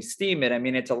smoked, and we steam it. I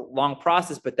mean, it's a long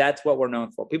process, but that's what we're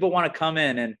known for. People want to come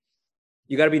in, and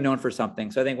you got to be known for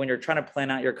something. So I think when you're trying to plan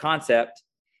out your concept,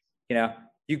 you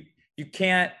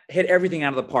can't hit everything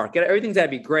out of the park. Everything's got to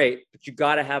be great, but you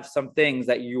got to have some things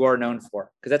that you are known for,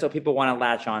 because that's what people want to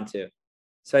latch onto.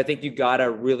 So I think you got to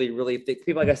really, really think.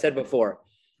 People, like I said before,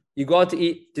 you go out to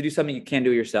eat to do something you can't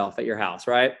do yourself at your house,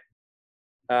 right?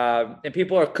 And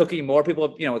people are cooking more. People,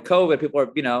 with COVID,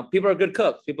 people are good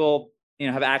cooks. People,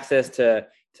 have access to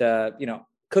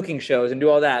cooking shows and do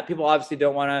all that. People obviously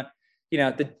don't want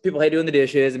to, people hate doing the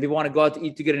dishes, and people want to go out to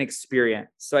eat to get an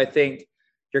experience. So I think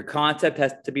your concept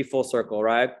has to be full circle,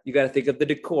 right? You got to think of the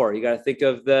decor. You got to think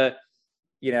of the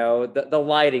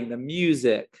lighting, the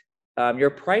music. Your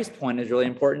price point is really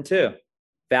important too.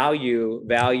 Value.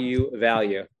 You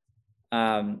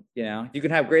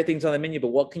can have great things on the menu, but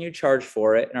what can you charge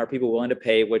for it? And are people willing to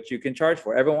pay what you can charge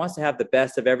for? Everyone wants to have the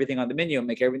best of everything on the menu and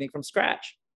make everything from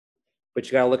scratch. But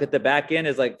you got to look at the back end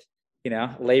is like,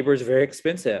 labor is very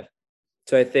expensive.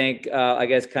 So I think, I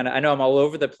guess I know I'm all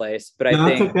over the place, but I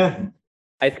think,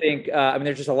 I mean,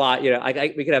 there's just a lot,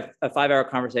 we could have a 5-hour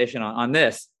conversation on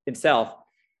this itself.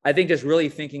 I think just really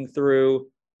thinking through,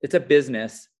 it's a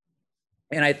business.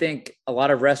 And I think a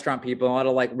lot of restaurant people, a lot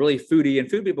of like really foodie and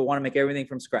food people want to make everything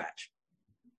from scratch.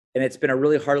 And it's been a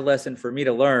really hard lesson for me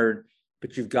to learn,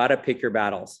 but you've got to pick your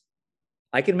battles.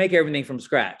 I can make everything from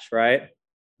scratch, right?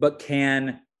 But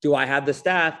do I have the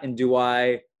staff, and do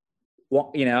I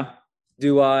want to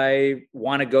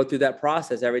go through that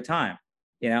process every time?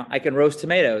 I can roast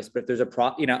tomatoes, but if there's a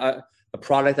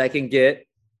product I can get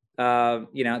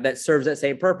that serves that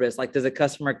same purpose. Like, does a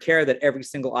customer care that every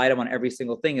single item on every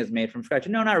single thing is made from scratch?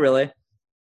 No, not really.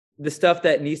 The stuff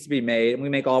that needs to be made, and we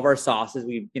make all of our sauces,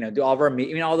 we, do all of our meat.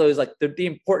 I mean, all those, like the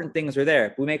important things are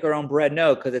there. We make our own bread.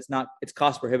 No, because it's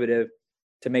cost prohibitive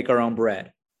to make our own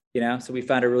bread, so we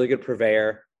found a really good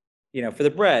purveyor, for the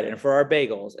bread and for our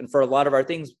bagels and for a lot of our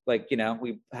things. Like,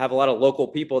 we have a lot of local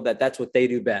people that's what they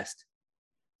do best.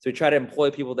 So we try to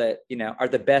employ people that, are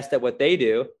the best at what they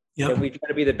do. Yep. And we try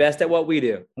to be the best at what we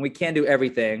do. And we can't do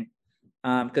everything.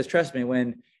 Because trust me,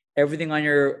 when everything on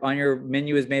your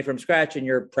menu is made from scratch and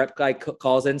your prep guy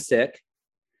calls in sick,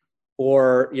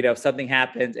 or, something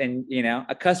happens and,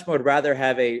 a customer would rather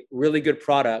have a really good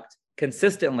product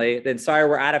consistently than, sorry,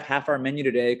 we're out of half our menu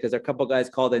today because a couple guys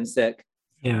called in sick.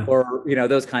 Yeah. Or,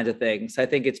 those kinds of things. I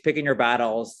think it's picking your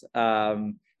battles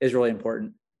is really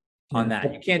important on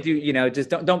that. You can't do, just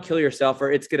don't kill yourself,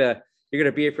 or you're going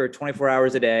to be here for 24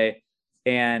 hours a day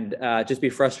and just be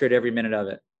frustrated every minute of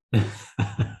it.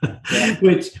 Yeah.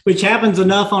 Which happens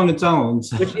enough on its own.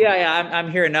 So.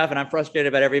 I'm here enough, and I'm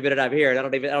frustrated about every minute I'm here.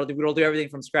 We don't do everything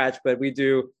from scratch, but we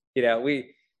do,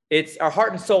 it's our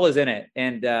heart and soul is in it.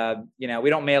 And, we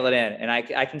don't mail it in, and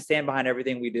I can stand behind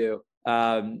everything we do.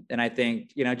 And I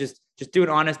think, just put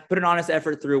an honest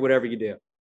effort through whatever you do.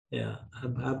 Yeah,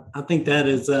 I think that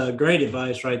is great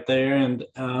advice right there, and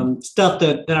stuff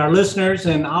that our listeners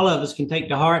and all of us can take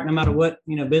to heart, no matter what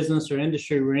business or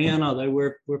industry we're in. Although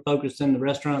we're focused in the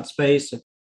restaurant space, you've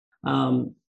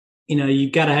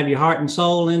got to have your heart and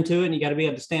soul into it, and you got to be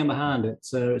able to stand behind it.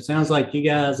 So it sounds like you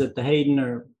guys at the Hayden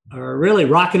are really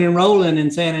rocking and rolling in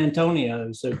San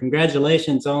Antonio. So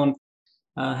congratulations on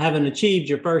having achieved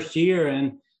your first year.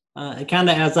 And kind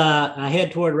of as I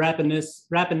head toward wrapping this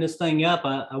thing up,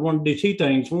 I want to do two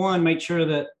things. One, make sure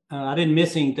that I didn't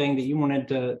miss anything that you wanted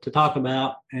to talk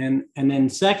about, and then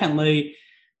secondly,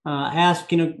 ask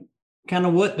kind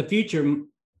of what the future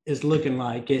is looking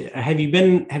like. Have you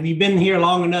been here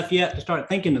long enough yet to start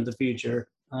thinking of the future?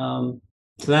 So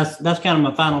that's kind of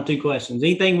my final two questions.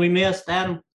 Anything we missed,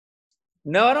 Adam?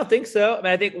 No, I don't think so. I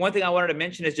mean, I think one thing I wanted to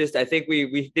mention is just, I think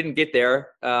we didn't get there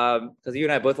because you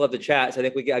and I both love to chat. So I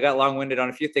think I got long-winded on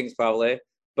a few things probably,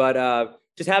 but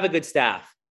just have a good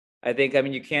staff. I think,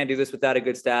 you can't do this without a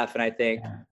good staff. And I think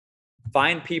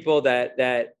find people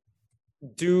that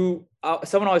do,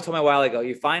 someone always told me a while ago,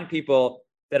 you find people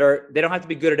they don't have to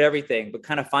be good at everything, but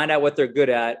kind of find out what they're good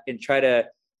at and try to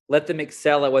let them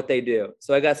excel at what they do.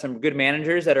 So I got some good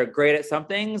managers that are great at some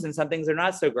things and some things they're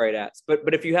not so great at.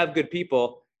 But if you have good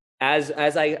people, as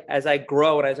I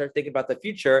grow and I start thinking about the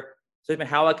future, so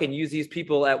how I can use these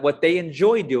people at what they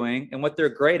enjoy doing and what they're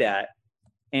great at,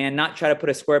 and not try to put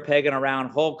a square peg in a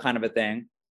round hole kind of a thing.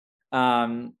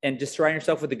 And just surround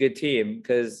yourself with a good team.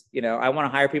 Because, I want to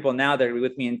hire people now that are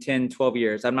with me in 10, 12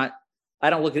 years. I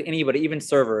don't look at anybody, even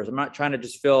servers. I'm not trying to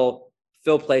just fill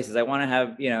places. I want to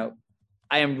have,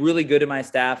 I am really good to my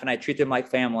staff and I treat them like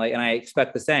family, and I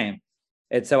expect the same.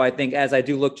 And so I think as I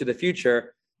do look to the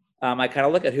future, I kind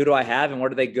of look at who do I have and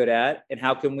what are they good at, and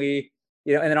how can we,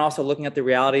 and then also looking at the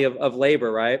reality of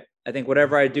labor, right? I think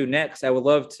whatever I do next, I would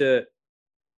love to,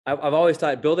 I've always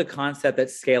thought, build a concept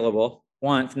that's scalable.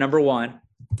 Number one,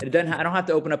 I don't have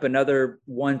to open up another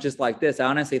one just like this. I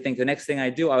honestly think the next thing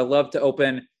I do, I would love to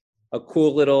open a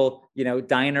cool little,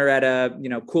 diner at a,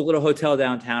 cool little hotel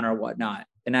downtown or whatnot.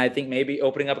 And I think maybe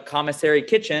opening up a commissary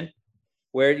kitchen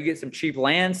where you get some cheap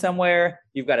land somewhere.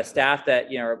 You've got a staff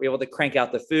that, are able to crank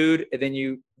out the food. And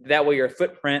then that way your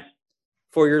footprint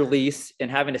for your lease and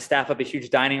having to staff up a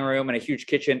huge dining room and a huge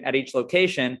kitchen at each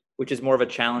location, which is more of a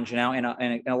challenge now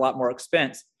and a lot more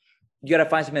expense. You got to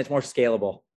find something that's more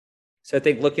scalable. So I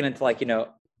think looking into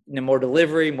more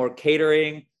delivery, more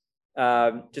catering,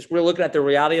 just we're looking at the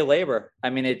reality of labor.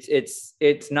 I mean, it's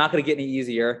not going to get any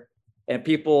easier. And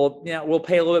people, will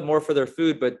pay a little bit more for their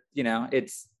food, but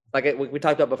it's like we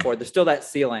talked about before. There's still that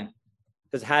ceiling,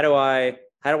 because how do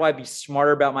I be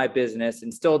smarter about my business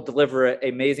and still deliver an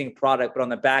amazing product, but on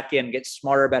the back end get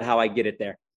smarter about how I get it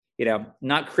there?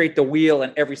 Not create the wheel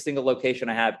in every single location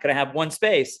I have. Can I have one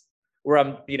space where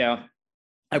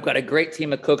I've got a great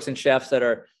team of cooks and chefs that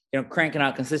are cranking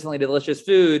out consistently delicious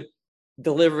food,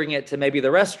 delivering it to maybe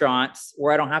the restaurants,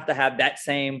 where I don't have to have that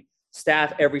same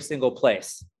staff every single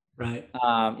place. Right.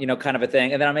 Kind of a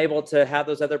thing. And then I'm able to have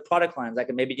those other product lines. I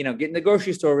can maybe, get in the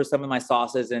grocery store with some of my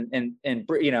sauces and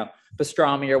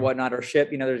pastrami or whatnot, or ship,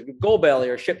 there's Gold Belly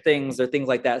or ship things or things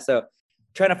like that. So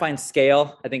trying to find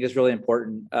scale, I think, is really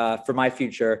important for my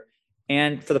future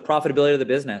and for the profitability of the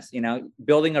business.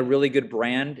 Building a really good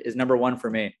brand is number one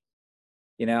for me.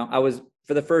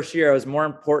 For the first year, I was more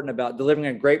important about delivering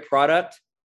a great product,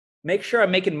 make sure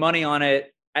I'm making money on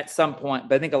it at some point.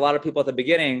 But I think a lot of people at the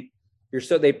beginning,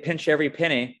 they pinch every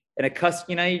penny, and a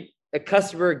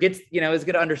customer gets, is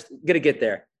going to get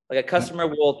there. Like a customer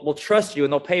will trust you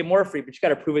and they'll pay more for you, but you got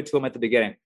to prove it to them at the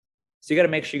beginning. So you got to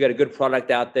make sure you got a good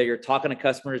product out there. You're talking to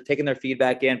customers, taking their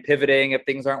feedback in, pivoting if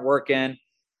things aren't working.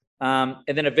 And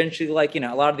then eventually,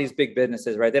 a lot of these big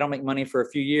businesses, right? They don't make money for a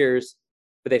few years,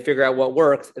 but they figure out what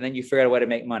works, and then you figure out a way to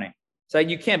make money. So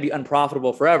you can't be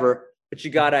unprofitable forever, but you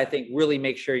got to, I think, really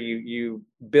make sure you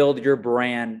build your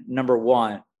brand, number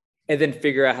one, and then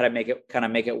figure out how to make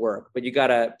it work. But you got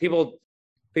to, people,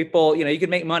 you can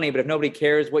make money, but if nobody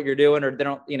cares what you're doing, or they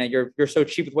don't, you're so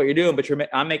cheap with what you're doing, but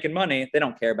I'm making money, they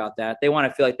don't care about that. They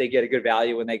want to feel like they get a good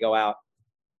value when they go out.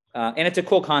 And it's a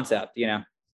cool concept, Yeah,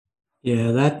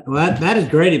 that is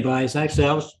great advice.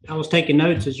 Actually, I was taking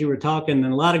notes as you were talking,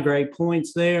 and a lot of great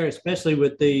points there, especially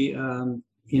with the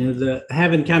the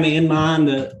having kind of in mind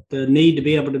the need to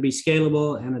be able to be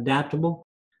scalable and adaptable.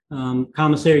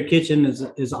 Commissary kitchen is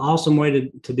an awesome way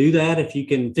to do that. If you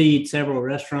can feed several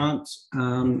restaurants,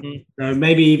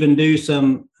 maybe even do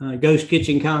some ghost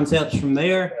kitchen concepts from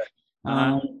there,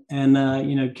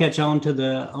 and catch on to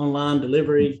the online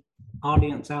delivery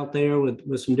audience out there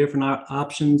with some different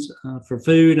options for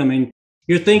food. I mean,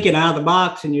 you're thinking out of the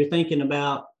box, and you're thinking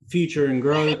about future and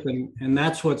growth, and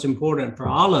that's what's important for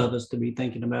all of us to be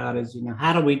thinking about is,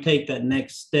 how do we take that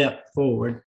next step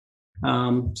forward,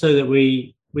 so that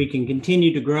we can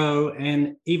continue to grow,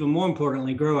 and even more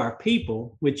importantly, grow our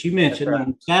people, which you mentioned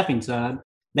on the staffing side.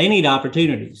 They need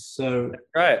opportunities. So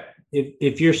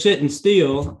if you're sitting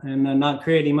still and not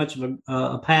creating much of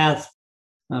a path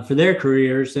for their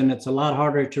careers, then it's a lot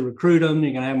harder to recruit them.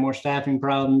 You're going to have more staffing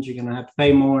problems. You're going to have to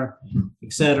pay more,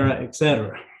 et cetera, et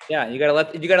cetera. Yeah, you got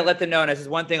to let them know. And this is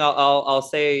one thing I'll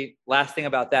say. Last thing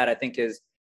about that, I think, is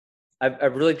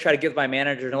I've really tried to give my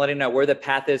managers and letting them know where the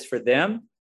path is for them.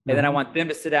 And then I want them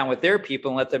to sit down with their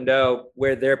people and let them know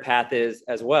where their path is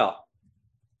as well.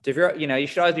 So if you're, you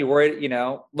should always be worried,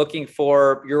 looking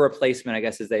for your replacement, I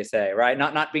guess, as they say, right?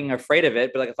 Not being afraid of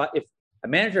it, but if a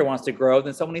manager wants to grow,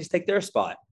 then someone needs to take their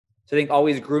spot. So I think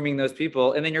always grooming those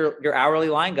people. And then your hourly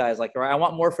line guys, I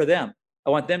want more for them. I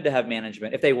want them to have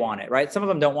management if they want it, right? Some of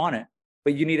them don't want it,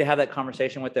 but you need to have that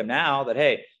conversation with them now that,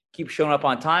 hey, keep showing up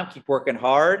on time, keep working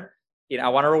hard. I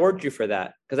want to reward you for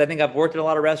that. Because I think I've worked at a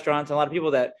lot of restaurants and a lot of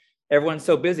people that everyone's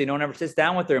so busy, no one ever sits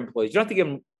down with their employees. You don't have to give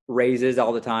them raises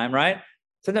all the time, right?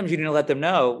 Sometimes you need to let them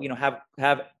know,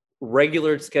 have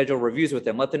regular scheduled reviews with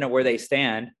them, let them know where they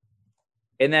stand,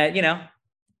 and that,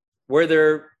 where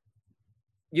they're,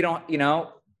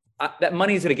 that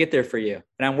money's going to get there for you,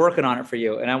 and I'm working on it for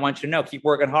you. And I want you to know, keep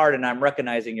working hard, and I'm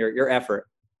recognizing your effort.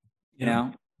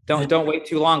 Don't wait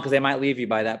too long, because they might leave you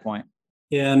by that point.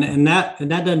 Yeah. And that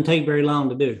doesn't take very long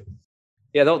to do.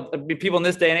 Yeah. People in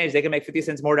this day and age, they can make 50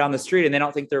 cents more down the street, and they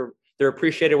don't think they're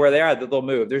appreciated where they are, that they'll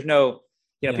move. There's no,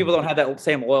 people don't have that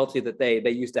same loyalty that they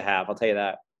used to have. I'll tell you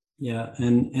that. Yeah.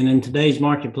 And in today's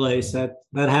marketplace, that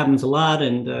happens a lot,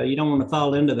 and you don't want to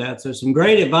fall into that. So some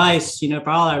great advice, for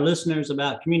all our listeners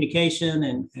about communication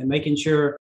and making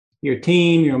sure your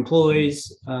team, your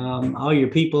employees, all your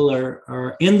people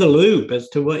are in the loop as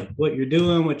to what you're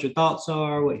doing, what your thoughts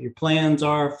are, what your plans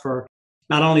are for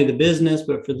not only the business,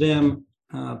 but for them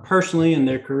personally and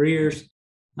their careers,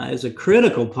 is a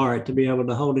critical part to be able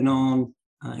to hold it on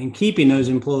and keeping those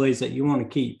employees that you want to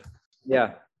keep.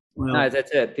 Yeah. Well, no,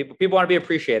 that's it. People want to be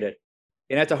appreciated.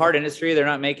 It's a hard industry. They're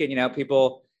not making,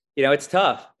 people, it's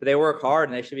tough, but they work hard,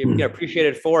 and they should be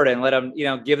appreciated for it, and let them,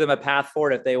 give them a path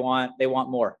forward if they want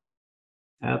more.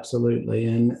 Absolutely.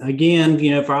 And again,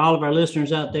 for all of our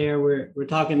listeners out there, we're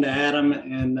talking to Adam,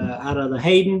 and out of the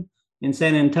Hayden in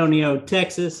San Antonio,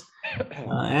 Texas.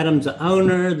 Adam's the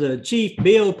owner, the chief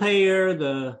bill payer,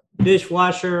 the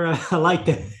dishwasher. I like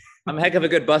that. I'm a heck of a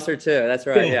good buster too. That's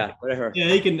right. Yeah. Whatever. Yeah,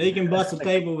 he can bust a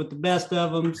table with the best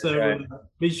of them. So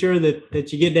be sure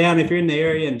that you get down if you're in the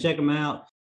area and check them out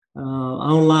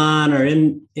online or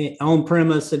on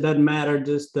premise. It doesn't matter.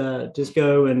 Just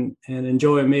go and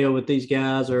enjoy a meal with these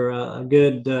guys, or a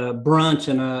good brunch,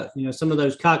 and some of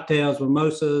those cocktails,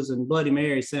 mimosas and Bloody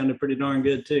Marys sounded pretty darn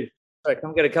good too. All right,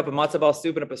 come get a cup of matzo ball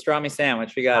soup and a pastrami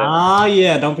sandwich. We got it. Ah,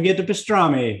 yeah. Don't forget the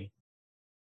pastrami.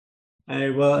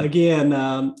 Hey, well, again,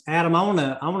 Adam, I want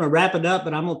to wrap it up,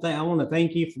 but I want to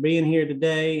thank you for being here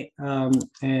today,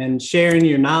 and sharing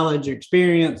your knowledge, your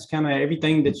experience, kind of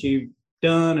everything that you've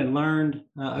done and learned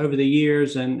over the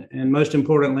years, and most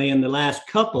importantly, in the last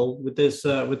couple with this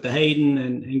with the Hayden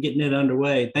and getting it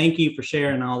underway. Thank you for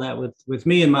sharing all that with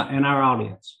me and our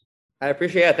audience. I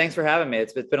appreciate it. Thanks for having me.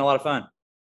 It's been a lot of fun.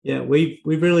 Yeah, we've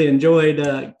really enjoyed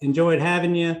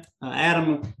having you,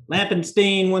 Adam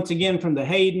Lampinstein. Once again from the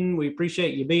Hayden, we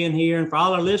appreciate you being here, and for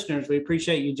all our listeners, we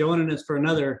appreciate you joining us for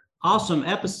another awesome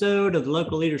episode of the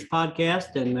Local Leaders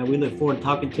Podcast, and we look forward to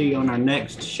talking to you on our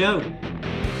next show.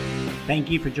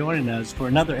 Thank you for joining us for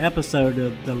another episode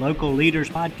of the Local Leaders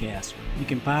Podcast. You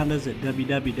can find us at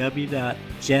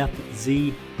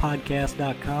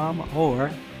www.jeffzpodcast.com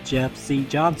or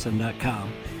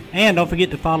jeffcjohnson.com. And don't forget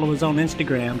to follow us on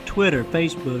Instagram, Twitter,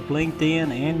 Facebook,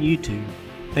 LinkedIn, and YouTube.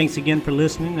 Thanks again for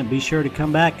listening, and be sure to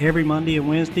come back every Monday and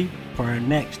Wednesday for our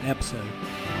next episode.